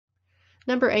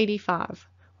Number 85.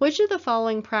 Which of the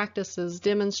following practices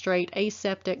demonstrate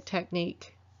aseptic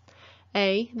technique?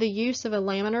 A. The use of a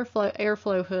laminar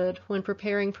airflow hood when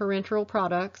preparing parenteral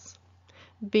products.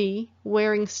 B.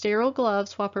 Wearing sterile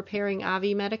gloves while preparing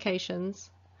IV medications.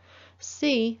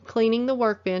 C. Cleaning the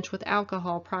workbench with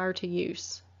alcohol prior to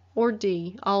use. Or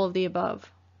D. All of the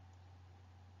above.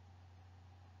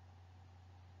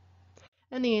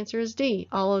 And the answer is D.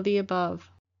 All of the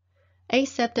above.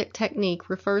 Aseptic technique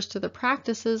refers to the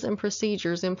practices and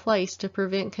procedures in place to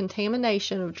prevent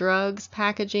contamination of drugs,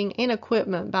 packaging, and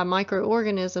equipment by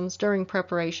microorganisms during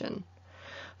preparation.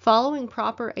 Following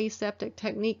proper aseptic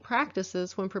technique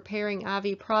practices when preparing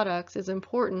IV products is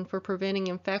important for preventing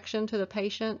infection to the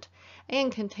patient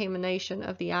and contamination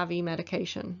of the IV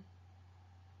medication.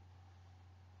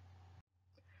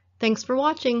 Thanks for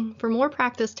watching. For more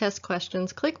practice test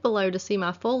questions, click below to see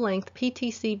my full-length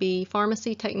PTCB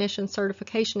Pharmacy Technician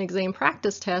Certification Exam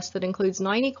practice test that includes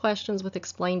 90 questions with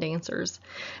explained answers.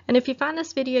 And if you find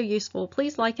this video useful,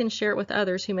 please like and share it with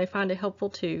others who may find it helpful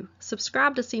too.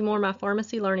 Subscribe to see more of my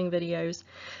pharmacy learning videos.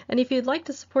 And if you'd like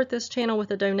to support this channel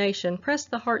with a donation, press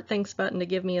the heart thanks button to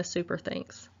give me a super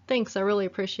thanks. Thanks, I really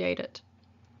appreciate it.